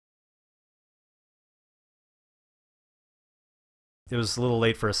it was a little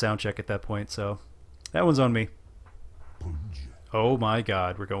late for a sound check at that point, so that one's on me. Oh my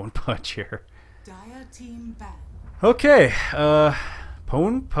god, we're going Pudge here. Okay,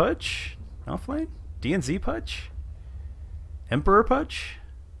 Pwn Pudge? Offlane? DNZ Pudge? Emperor Pudge?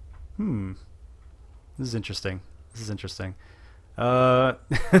 This is interesting. This is interesting. We're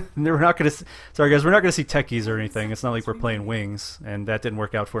not gonna. Sorry guys, we're not gonna see techies or anything. It's not like we're playing wings, and that didn't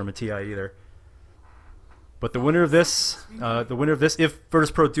work out for him at TI either. But the winner of this, if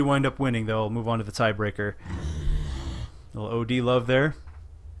Virtus.Pro do wind up winning, they'll move on to the tiebreaker. A little OD love there.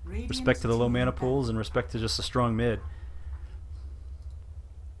 Respect to the low mana pools and respect to just a strong mid.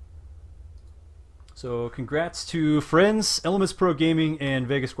 So congrats to Friends, Elements Pro Gaming, and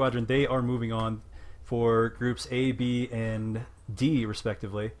Vegas Squadron. They are moving on for groups A, B, and D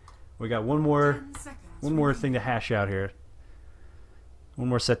respectively. We got one more thing to hash out here. One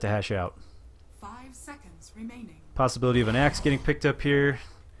more set to hash out. 5 seconds remaining. Possibility of an axe getting picked up here.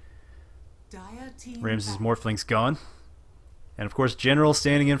 Ramsey's Morphling's gone. And of course General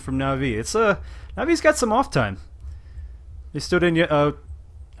standing in from Na'Vi. It's Na'Vi's got some off time. They stood in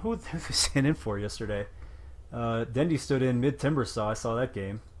who did they stand in for yesterday? Dendy stood in mid Timbersaw. I saw that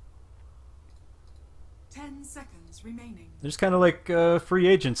game. 10 seconds remaining. They're just kind of like free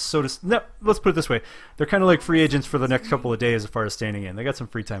agents, no, let's put it this way. They're kind of like free agents for the next couple of days as far as standing in. They got some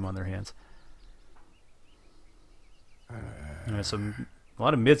free time on their hands. So a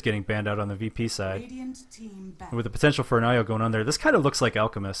lot of mids getting banned out on the VP side. With the potential for an IO going on there. This kind of looks like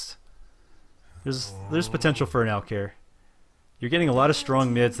Alchemist. There's potential for an Alch here. You're getting a lot of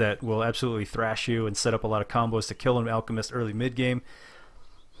strong mids that will absolutely thrash you and set up a lot of combos to kill an Alchemist early mid game.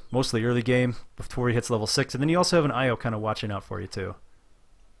 Mostly early game before he hits level 6. And then you also have an IO kind of watching out for you too.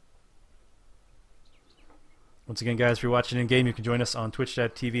 Once again guys, if you're watching in game, you can join us on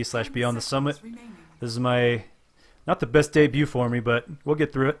twitch.tv/BeyondTheSummit. This is my, not the best debut for me, but we'll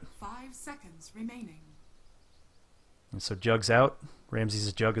get through it. 5 seconds remaining. And so Jug's out. Ramsey's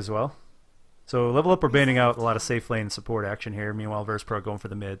a Jug as well. So Level Up are banning out a lot of safe lane support action here. Meanwhile, Virtus.Pro going for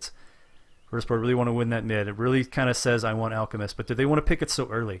the mids. Virtus.Pro really want to win that mid. It really kind of says I want Alchemist, but do they want to pick it so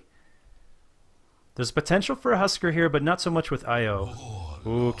early? There's potential for a Husker here, but not so much with IO.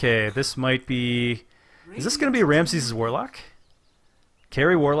 Okay, this might be... Is this going to be Ramses' Warlock?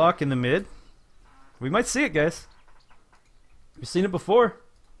 Carry Warlock in the mid? We might see it, guys. We've seen it before.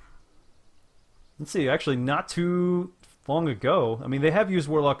 Let's see, actually not too long ago. I mean, they have used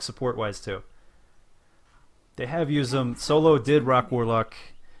Warlock support-wise, too. They have used them. Solo did rock Warlock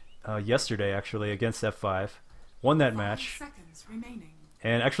yesterday, actually, against F5. Won that match.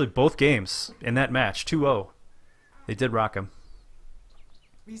 And actually, both games in that match, 2-0. They did rock him.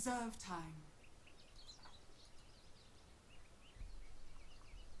 Reserve time.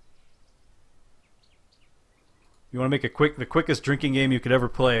 You want to make the quickest drinking game you could ever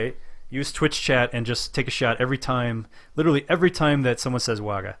play, use Twitch chat and just take a shot every time, literally every time that someone says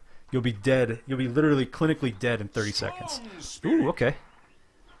Waga. You'll be dead. You'll be literally clinically dead in 30 seconds. Ooh, okay.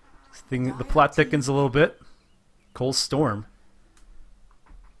 The plot thickens a little bit. Cold Storm.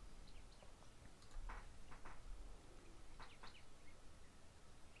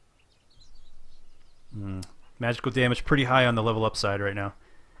 Magical damage pretty high on the level up side right now.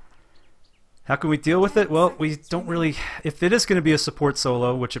 How can we deal with it? Well, we don't really... If it is going to be a support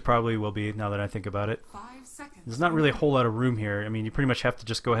solo, which it probably will be now that I think about it, there's not really a whole lot of room here. I mean, you pretty much have to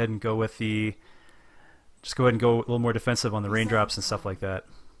just go ahead and go with the... Just go ahead and go a little more defensive on the raindrops and stuff like that.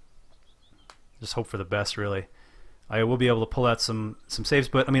 Just hope for the best, really. I will be able to pull out some saves,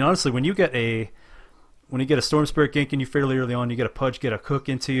 but I mean, honestly, when you get a Storm Spirit ganking you fairly early on, you get a Pudge, get a Cook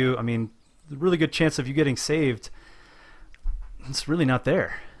into you. I mean, a really good chance of you getting saved. It's really not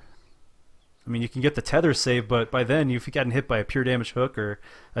there. I mean, you can get the tether save, but by then, if you've gotten hit by a pure damage hook or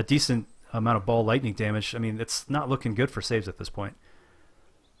a decent amount of ball lightning damage, I mean, it's not looking good for saves at this point.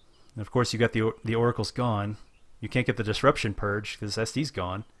 And of course, you got the Oracle's gone. You can't get the Disruption Purge because SD's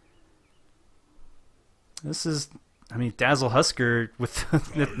gone. This is, I mean, Dazzle Husker with...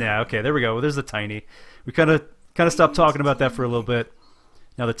 yeah, okay, there we go. There's the Tiny. We kind of stopped talking about that for a little bit.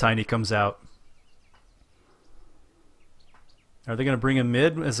 Now the Tiny comes out. Are they going to bring him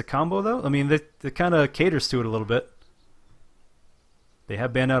mid as a combo, though? I mean, they kind of caters to it a little bit. They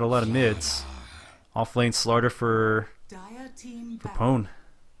have banned out a lot of mids. Off-lane Slaughter for Pwn.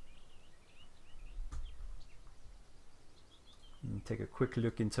 Take a quick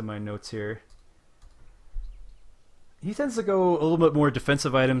look into my notes here. He tends to go a little bit more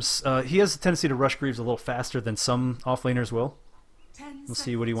defensive items. He has a tendency to rush Greaves a little faster than some off-laners will. We'll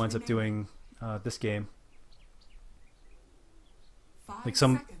see what he winds up doing this game. Like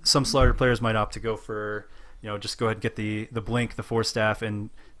some Slaughter players might opt to go for You know, just go ahead and get the blink, the force staff, and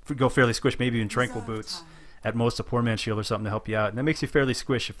go fairly squish, maybe even tranquil Reserve boots. time. At most a poor man's shield or something to help you out. And that makes you fairly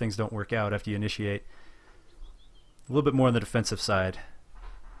squish if things don't work out after you initiate. A little bit more on the defensive side.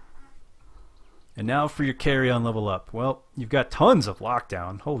 And now for your carry on level up. Well, you've got tons of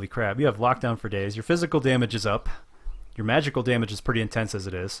lockdown. Holy crap, you have lockdown for days. Your physical damage is up. Your magical damage is pretty intense as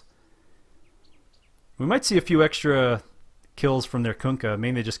it is. We might see a few extra kills from their Kunkka,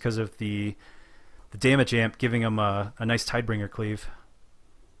 mainly just because of the damage amp giving them a nice Tidebringer cleave.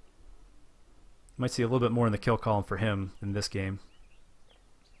 Might see a little bit more in the kill column for him in this game.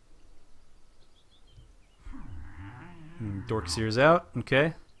 Dorkseer's out.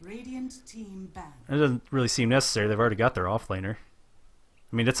 Okay. Radiant team banned. It doesn't really seem necessary. They've already got their offlaner.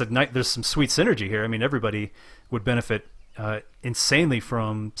 I mean, there's some sweet synergy here. I mean, everybody would benefit insanely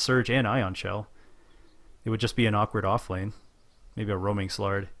from Surge and Ion Shell. It would just be an awkward offlane. Maybe a roaming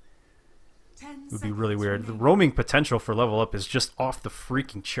Slard. It would be really weird. The roaming potential for level up is just off the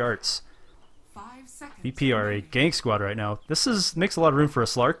freaking charts. 5 seconds. VP are a remaining. gang squad right now. This makes a lot of room for a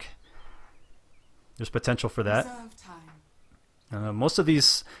Slark. There's potential for that. Reserve time. Most of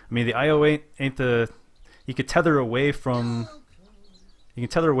these, I mean, the IO ain't the. You could tether away from. You can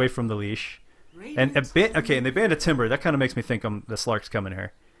tether away from the leash. And okay, and they banned a Timber. That kind of makes me think the Slark's coming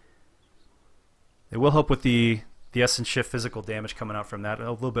here. It will help with the Essence Shift physical damage coming out from that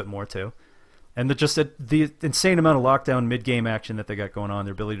a little bit more too, and the insane amount of lockdown mid game action that they got going on.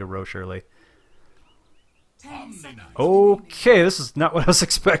 Their ability to rosh early. 10 seconds. Okay, this is not what I was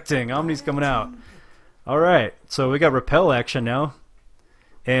expecting. Omni's coming out. Alright, so we got repel action now.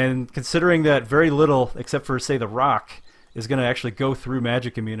 And considering that very little, except for, say, the rock, is going to actually go through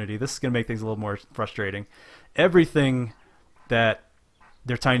magic immunity, this is going to make things a little more frustrating. Everything that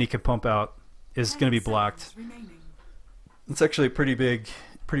their Tiny can pump out is going to be blocked. Remaining. It's actually a pretty big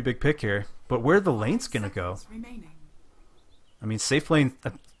pick here. But where the lane's going to go? Remaining. I mean, safe lane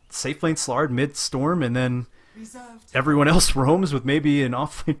Slard mid-storm, and then Reserve time. everyone else roams with maybe an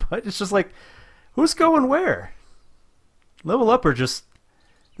off-lane putt. It's just like, who's going where? Level up or just...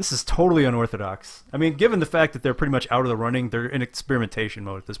 This is totally unorthodox. I mean, given the fact that they're pretty much out of the running, they're in experimentation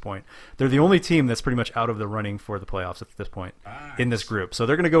mode at this point. They're the only team that's pretty much out of the running for the playoffs at this point in this group. So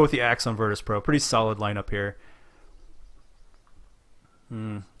they're going to go with the Axe on Virtus.Pro. Pretty solid lineup here.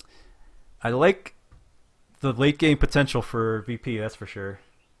 I like the late game potential for VP, that's for sure.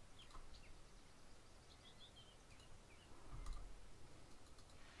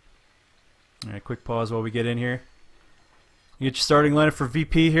 Alright, quick pause while we get in here. You get your starting lineup for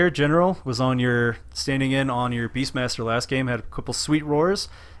VP here. General was standing in on your Beastmaster last game. Had a couple sweet roars,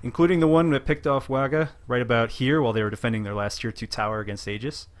 including the one that picked off Waga right about here while they were defending their last tier 2 tower against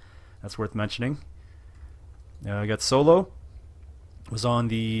Aegis. That's worth mentioning. I got Solo. Was on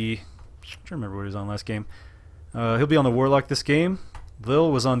the... I'm trying to remember what he was on last game. He'll be on the Warlock this game.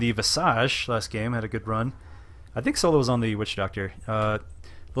 Lil was on the Visage last game. Had a good run. I think Solo was on the Witch Doctor.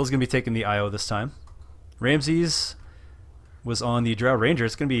 Lil's going to be taking the IO this time. Ramses was on the Drow Ranger.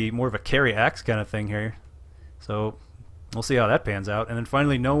 It's going to be more of a carry axe kind of thing here. So we'll see how that pans out. And then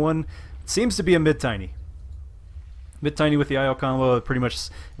finally, no one seems to be a mid-tiny. Mid-tiny with the IO combo, pretty much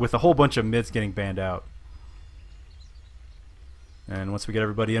with a whole bunch of mids getting banned out. And once we get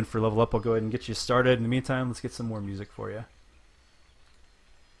everybody in for level up, I'll go ahead and get you started. In the meantime, let's get some more music for you.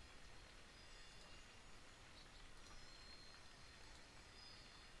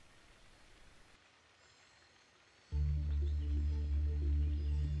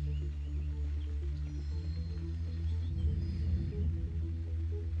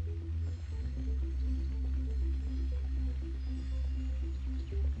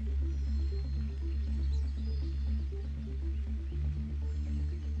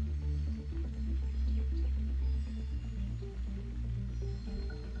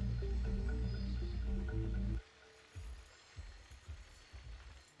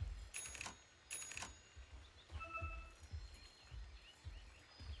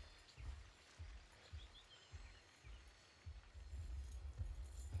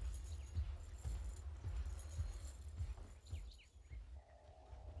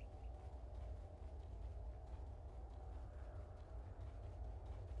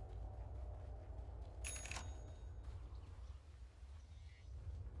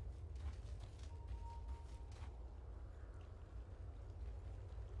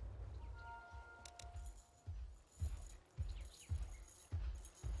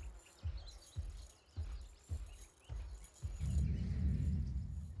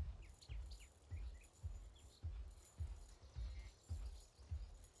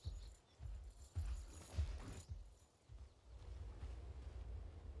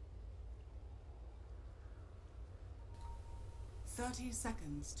 30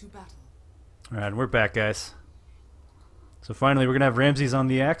 seconds to battle. Alright, we're back, guys. So finally, we're going to have Ramses on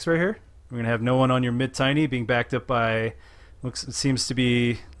the axe right here. We're going to have no one on your mid-tiny, being backed up by, it seems to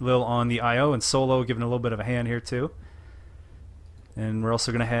be Lil on the IO, and Solo giving a little bit of a hand here too. And we're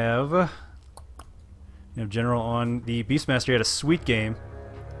also going to have General on the Beastmaster. He had a sweet game.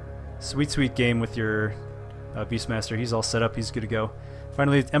 Sweet game with your Beastmaster. He's all set up. He's good to go.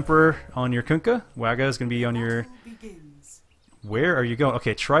 Finally, Emperor on your Kunkka. Waga is going to be on your... Where are you going?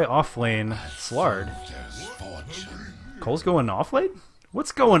 Okay, try off lane Slard. Cole's going off lane?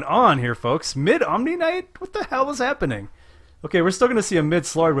 What's going on here, folks? Mid Omni Knight? What the hell is happening? Okay, we're still going to see a mid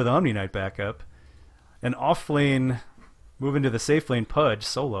Slard with Omni Knight backup. An off lane move into the safe lane Pudge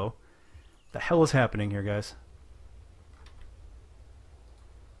solo. The hell is happening here, guys?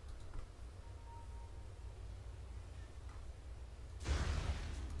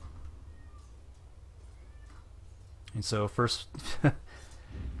 And so first,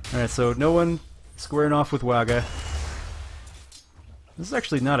 alright, so no one squaring off with Waga. This is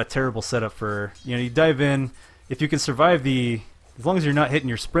actually not a terrible setup for, you dive in, if you can survive as long as you're not hitting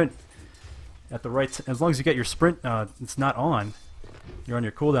your sprint at the right, as long as you get your sprint, it's not on, you're on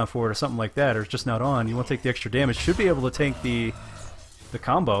your cooldown for it or something like that, or it's just not on, you won't take the extra damage, should be able to tank the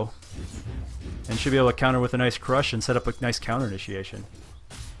combo, and should be able to counter with a nice crush and set up a nice counter initiation.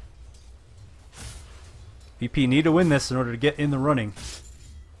 VP need to win this in order to get in the running.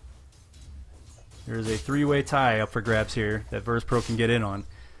 There's a three-way tie up for grabs here that Virtus.Pro can get in on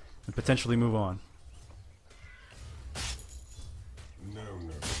and potentially move on.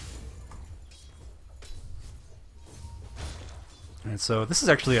 And so this is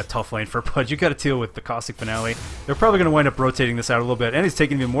actually a tough lane for Pudge. You got to deal with the Caustic Finale. They're probably going to wind up rotating this out a little bit, and he's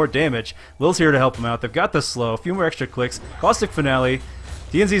taking even more damage. Lil's here to help him out. They've got the slow, a few more extra clicks. Caustic Finale.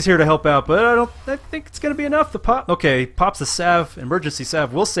 DNZ's here to help out, but I think it's going to be enough. The pop, okay, pops the salve, emergency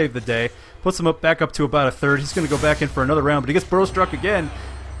salve will save the day. Puts him back up to about a third. He's going to go back in for another round, but he gets burrow struck again.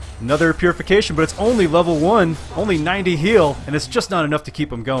 Another purification, but it's only level 1, only 90 heal, and it's just not enough to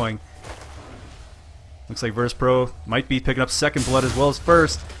keep him going. Looks like Virtus.Pro might be picking up second blood as well as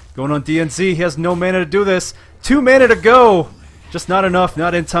first. Going on DNZ, he has no mana to do this. 2 mana to go! Just not enough,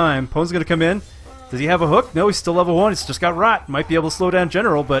 not in time. Pone's going to come in. Does he have a hook? No, he's still level 1. He's just got rot. Might be able to slow down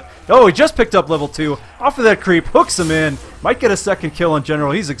General, but... Oh, he just picked up level 2. Off of that creep, hooks him in. Might get a second kill on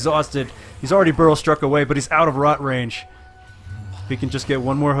General. He's exhausted. He's already burrow struck away, but he's out of rot range. If he can just get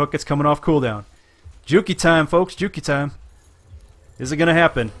one more hook, it's coming off cooldown. Juki time, folks. Juki time. Is it going to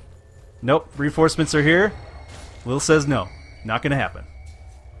happen? Nope. Reinforcements are here. Lil says no. Not going to happen.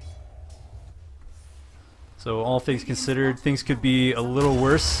 So all things considered, things could be a little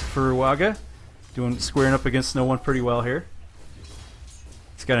worse for Waga. Squaring up against no one pretty well here.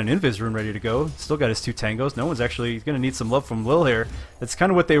 He's got an Invis rune ready to go. Still got his 2 tangos. No one's actually going to need some love from Lil here. That's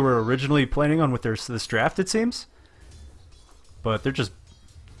kind of what they were originally planning on with this draft, it seems. But they're just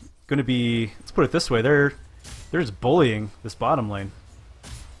going to be, let's put it this way, they're just bullying this bottom lane.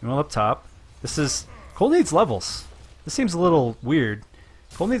 Well, up top, Cole needs levels. This seems a little weird.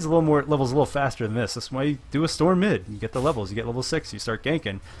 Cole needs a little more levels, a little faster than this. That's why you do a storm mid. You get the levels. You get level 6. You start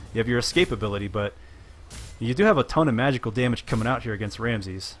ganking. You have your escape ability, but you do have a ton of magical damage coming out here against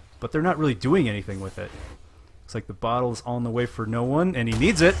Ramses. But they're not really doing anything with it. Looks like the bottle is on the way for no one, and he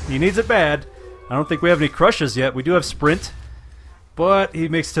needs it. He needs it bad. I don't think we have any crushes yet. We do have sprint, but he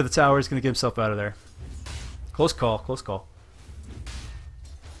makes it to the tower. He's going to get himself out of there. Close call. Close call.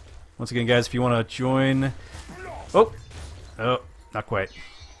 Once again, guys, if you want to join... Oh, not quite.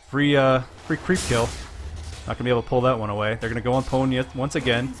 Free creep kill. Not going to be able to pull that one away. They're going to go on Pone once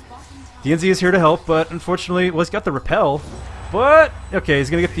again. DNZ is here to help, but unfortunately, well, he's got the repel. But, okay, he's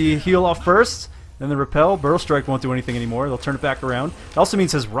going to get the heal off first. Then the repel. Burrow Strike won't do anything anymore. They'll turn it back around. It also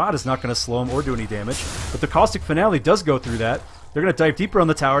means his rod is not going to slow him or do any damage. But the Caustic Finale does go through that. They're going to dive deeper on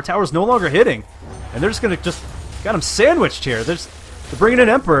the tower. Tower's no longer hitting. And they're just going to got him sandwiched here. They're bringing in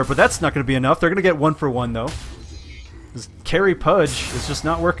Emperor, but that's not going to be enough. They're going to get 1 for 1, though. This carry Pudge is just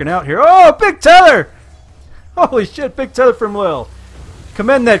not working out here. Oh, big tether! Holy shit, big tether from Lil.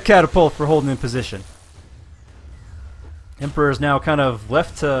 Commend that catapult for holding in position. Emperor is now kind of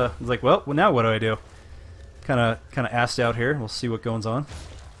left to... He's like, well, now what do I do? Kind of assed out here. We'll see what goes on.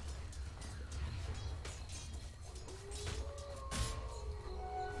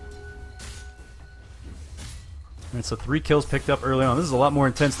 Alright, so 3 kills picked up early on. This is a lot more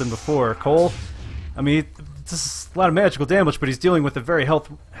intense than before. Cole, I mean, this is a lot of magical damage, but he's dealing with a very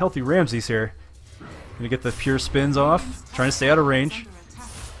healthy Ramses here. Gonna get the pure spins off, trying to stay out of range.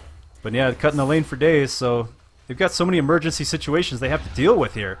 But yeah, cutting the lane for days, so they've got so many emergency situations they have to deal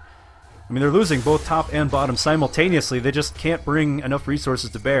with here. I mean, they're losing both top and bottom simultaneously. They just can't bring enough resources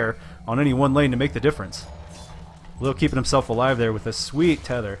to bear on any one lane to make the difference. Lil keeping himself alive there with a sweet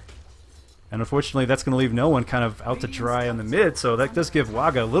tether. And unfortunately, that's going to leave no one kind of out to dry on the mid, so that does give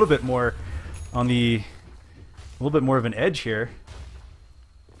Waga a little bit more on the... a little bit more of an edge here.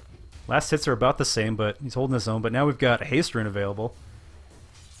 Last hits are about the same, but he's holding his own. But now we've got a haste rune available.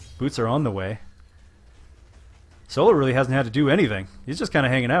 Boots are on the way. Solo really hasn't had to do anything. He's just kind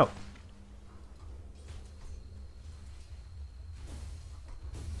of hanging out.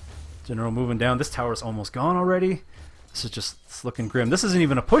 General moving down. This tower's almost gone already. This is just it's looking grim. This isn't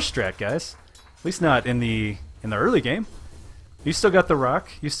even a push strat, guys. At least not in the early game. You still got the rock.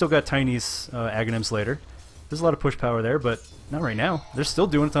 You still got Tiny's Aghanims later. There's a lot of push power there, but not right now. They're still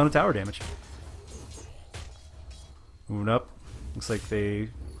doing a ton of tower damage. Moving up. Looks like they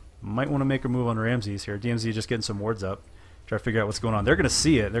might want to make a move on Ramses here. DMZ just getting some wards up. Try to figure out what's going on. They're going to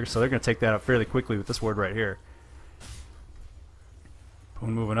see it, so they're going to take that out fairly quickly with this ward right here.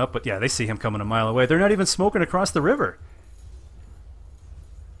 Poon moving up, but yeah, they see him coming a mile away. They're not even smoking across the river.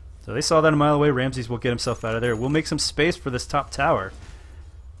 So they saw that a mile away. Ramses will get himself out of there. We'll make some space for this top tower.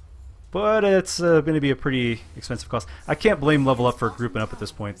 But it's going to be a pretty expensive cost. I can't blame Level Up for grouping up at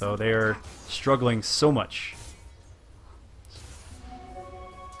this point, though. They are struggling so much.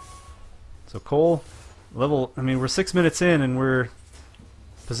 So Cole, I mean, we're 6 minutes in, and we're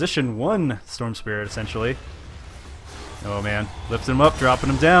position 1 Storm Spirit, essentially. Oh, man. Lifting him up, dropping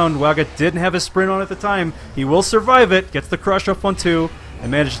him down. Waga didn't have his sprint on at the time. He will survive it. Gets the crush up on 2, and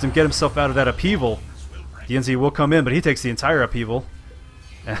manages to get himself out of that upheaval. DNZ will come in, but he takes the entire upheaval.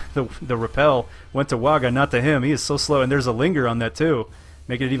 The repel went to Waga, not to him. He is so slow, and there's a linger on that too,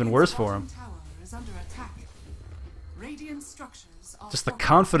 making it even worse for him. Just the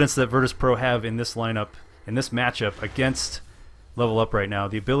confidence that Virtus.Pro have in this lineup, in this matchup against Level Up right now.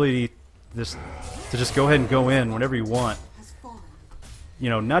 The ability to just go ahead and go in whenever you want.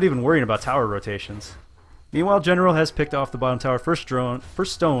 You know, not even worrying about tower rotations. Meanwhile, General has picked off the bottom tower. First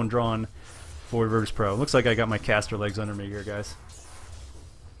stone drawn for Virtus.Pro. Looks like I got my caster legs under me here, guys.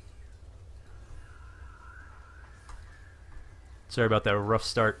 Sorry about that rough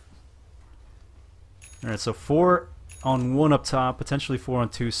start. Alright, so 4 on 1 up top, potentially 4 on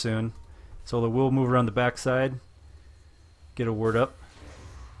 2 soon. Solo will move around the backside. Get a word up.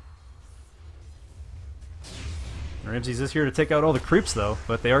 Ramses is here to take out all the creeps, though,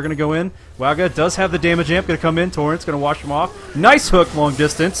 but they are going to go in. Waga does have the damage amp, going to come in. Torrent's going to wash him off. Nice hook, long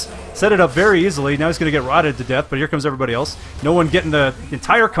distance. Set it up very easily. Now he's going to get rotted to death, but here comes everybody else. No one getting the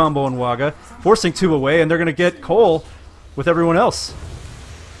entire combo on Waga, forcing 2 away, and they're going to get Cole with everyone else.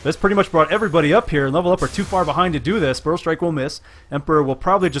 This pretty much brought everybody up here, and Level Up are too far behind to do this. Burrow Strike will miss. Emperor will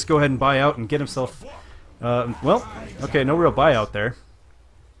probably just go ahead and buy out and get himself... well, okay, no real buyout there.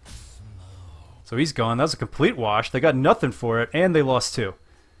 So he's gone. That was a complete wash. They got nothing for it, and they lost 2.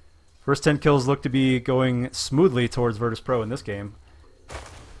 First 10 kills look to be going smoothly towards Virtus.Pro in this game.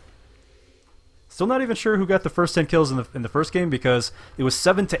 Still not even sure who got the first 10 kills in the first game, because it was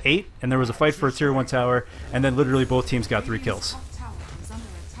 7-8, and there was a fight for a tier 1 tower, and then literally both teams got 3 kills.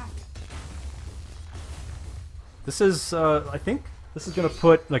 This is, I think, this is going to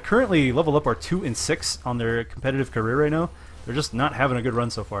put, like, currently Level Up are 2 and 6 on their competitive career right now. They're just not having a good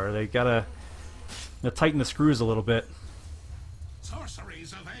run so far. They gotta tighten the screws a little bit.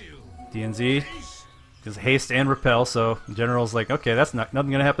 DNZ is haste and repel, so General's like, okay, that's nothing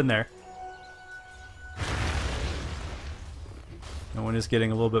going to happen there. No one is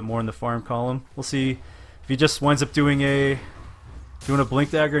getting a little bit more in the farm column. We'll see if he just winds up doing a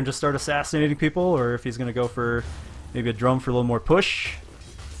blink dagger and just start assassinating people, or if he's going to go for maybe a drum for a little more push.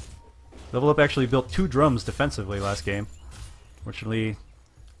 Level Up actually built 2 drums defensively last game. Fortunately,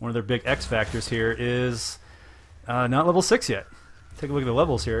 one of their big X factors here is not level 6 yet. Take a look at the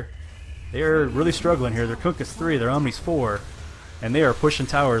levels here. They are really struggling here. Their Kunkka's 3, their Omni's 4, and they are pushing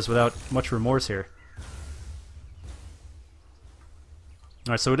towers without much remorse here.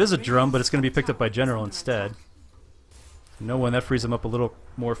 Alright, so it is a drum, but it's going to be picked up by General instead. No one, that frees him up a little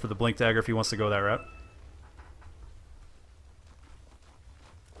more for the blink dagger if he wants to go that route.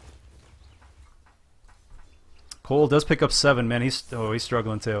 Cole does pick up 7, man. He's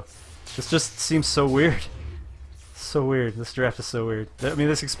struggling too. This just seems so weird. So weird. This draft is so weird. I mean,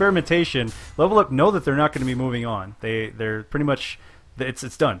 this experimentation. Level Up know that they're not going to be moving on. They're pretty much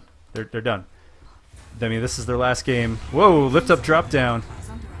it's done. They're done. I mean, this is their last game. Whoa! Lift up, drop down.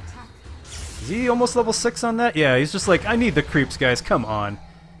 Is he almost level 6 on that? Yeah, he's just like, I need the creeps, guys. Come on.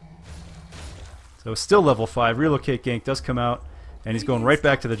 So still level 5. Relocate gank does come out, and he's going right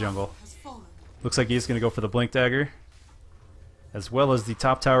back to the jungle. Looks like he's going to go for the blink dagger. as well as the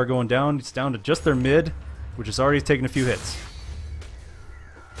top tower going down. It's down to just their mid, which is already taking a few hits.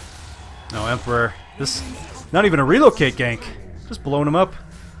 Now Emperor, this not even a relocate gank, just blowing him up,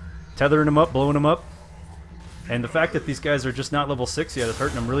 tethering him up, blowing him up. And the fact that these guys are just not level 6 yet is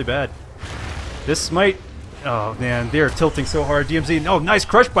hurting them really bad. This might... Oh, man, they are tilting so hard. DMZ, oh, nice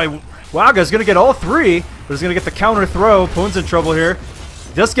crush by Waga's going to get all 3, but he's going to get the counter throw. Poon's in trouble here.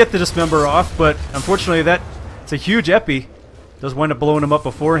 He does get the Dismember off, but unfortunately it's a huge epi. Does wind up blowing him up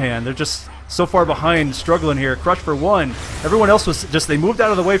beforehand. They're just so far behind, struggling here. Crush for 1. Everyone else was just... They moved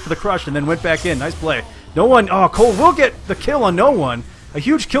out of the way for the crush and then went back in. Nice play. No one... Oh, Cole will get the kill on no one. A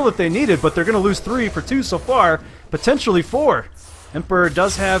huge kill that they needed, but they're going to lose 3 for 2 so far, potentially 4. Emperor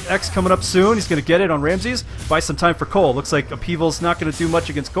does have X coming up soon. He's going to get it on Ramses. Buy some time for Cole. Looks like Upheaval's not going to do much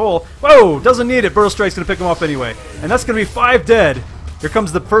against Cole. Whoa! Doesn't need it. Burrow Strike's going to pick him off anyway. And that's going to be 5 dead. Here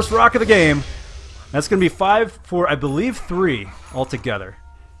comes the first rock of the game. That's going to be 5 for, I believe, 3 altogether.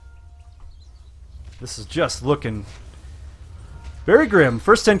 This is just looking very grim.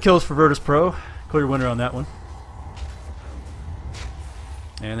 First 10 kills for Virtus.Pro. Clear winner on that one.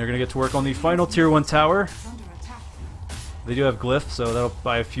 And they're going to get to work on the final Tier 1 tower. They do have Glyph, so that'll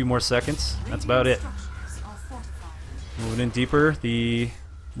buy a few more seconds. That's about it. Moving in deeper, the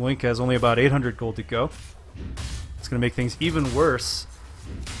Link has only about 800 gold to go. It's going to make things even worse.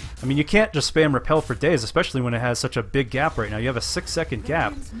 I mean, you can't just spam Repel for days, especially when it has such a big gap right now. You have a 6-second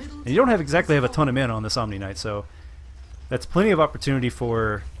gap, and you don't exactly have a ton of mana on this Omni Knight, so that's plenty of opportunity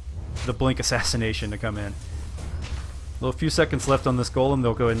for the Blink Assassination to come in. A few seconds left on this Golem.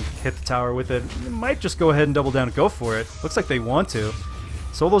 They'll go ahead and hit the tower with it. They might just go ahead and double down and go for it. Looks like they want to.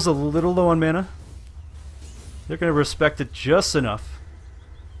 Solo's a little low on mana. They're going to respect it just enough.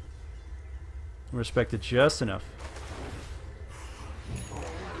 Respect it just enough.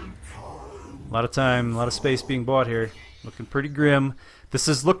 A lot of time, a lot of space being bought here. Looking pretty grim. This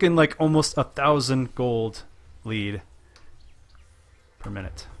is looking like almost 1,000 gold lead per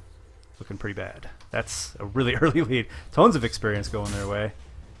minute. Looking pretty bad. That's a really early lead. Tons of experience going their way.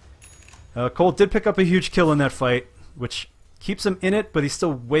 Cole did pick up a huge kill in that fight, which keeps him in it, but he's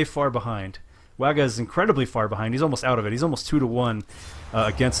still way far behind. Waga is incredibly far behind. He's almost out of it. He's almost 2-1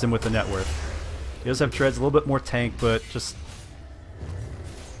 against him with the net worth. He does have treads, a little bit more tank, but just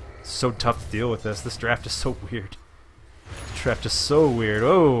so tough to deal with this. This draft is so weird. This draft is so weird.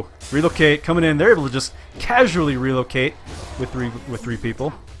 Oh, relocate coming in. They're able to just casually relocate with three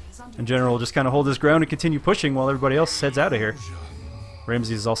people. In general, just kind of hold his ground and continue pushing while everybody else heads out of here.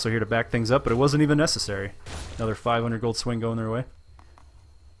 Ramsey is also here to back things up, but it wasn't even necessary. Another 500 gold swing going their way.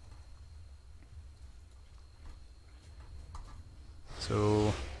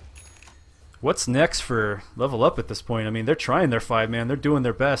 So, what's next for Level Up at this point? I mean, they're trying their 5-man. They're doing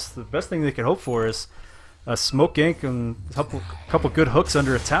their best. The best thing they could hope for is a smoke gank and a couple good hooks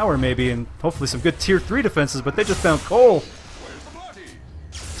under a tower maybe, and hopefully some good tier 3 defenses, but they just found Cole.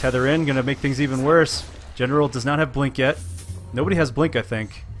 Tether in, gonna make things even worse. General does not have Blink yet. Nobody has Blink, I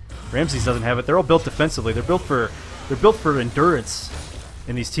think. Ramses doesn't have it. They're all built defensively. They're built for endurance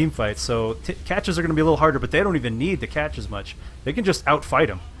in these team fights. So catches are gonna be a little harder, but they don't even need to catch as much. They can just outfight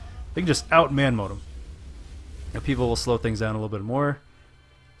them. They can just out man mode them. Now people will slow things down a little bit more.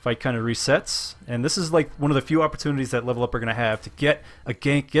 Fight kind of resets, and this is like one of the few opportunities that Level Up are going to have to get a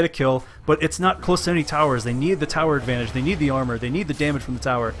gank, get a kill, but it's not close to any towers. They need the tower advantage, they need the armor, they need the damage from the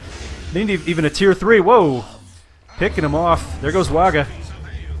tower. They need even a tier 3, whoa! Picking him off, there goes Waga.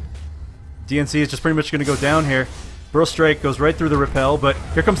 DNC is just pretty much going to go down here. Burrow Strike goes right through the repel, but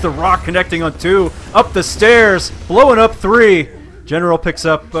here comes the rock connecting on 2, up the stairs, blowing up 3. General picks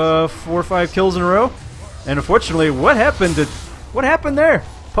up 4 or 5 kills in a row, and unfortunately, what happened there?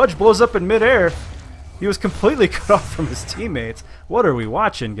 Pudge blows up in midair. He was completely cut off from his teammates. What are we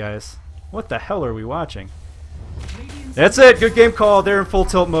watching, guys? What the hell are we watching? That's it. Good game call. They're in full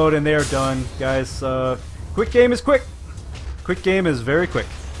tilt mode, and they are done, guys. Quick game is quick. Quick game is very quick.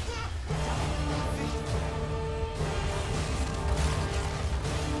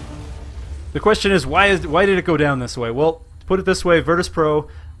 The question is, why did it go down this way? Well, to put it this way, Virtus.Pro,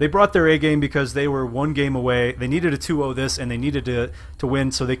 they brought their A game because they were 1 game away. They needed a 2-0 this, and they needed to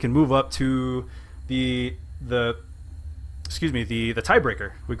win so they can move up to the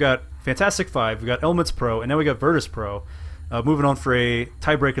tiebreaker. We've got Fantastic 5, we've got Elements Pro, and now we got Virtus.Pro. Moving on for a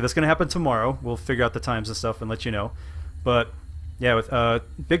tiebreaker that's going to happen tomorrow. We'll figure out the times and stuff and let you know. But yeah, with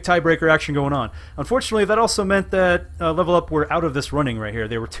big tiebreaker action going on. Unfortunately, that also meant that Level Up were out of this running right here.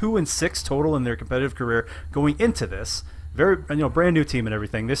 They were 2-6 total in their competitive career going into this. Very, brand new team and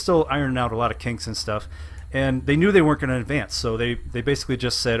everything. They're still ironing out a lot of kinks and stuff, and they knew they weren't going to advance. So they basically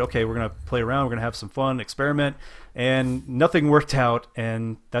just said, okay, we're going to play around, we're going to have some fun, experiment, and nothing worked out,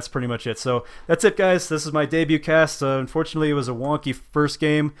 and that's pretty much it. So that's it, guys. This is my debut cast. Unfortunately, it was a wonky first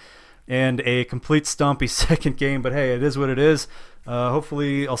game and a complete stompy second game, but hey, it is what it is.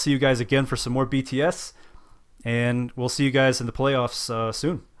 Hopefully I'll see you guys again for some more BTS, and we'll see you guys in the playoffs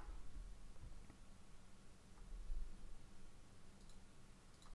soon.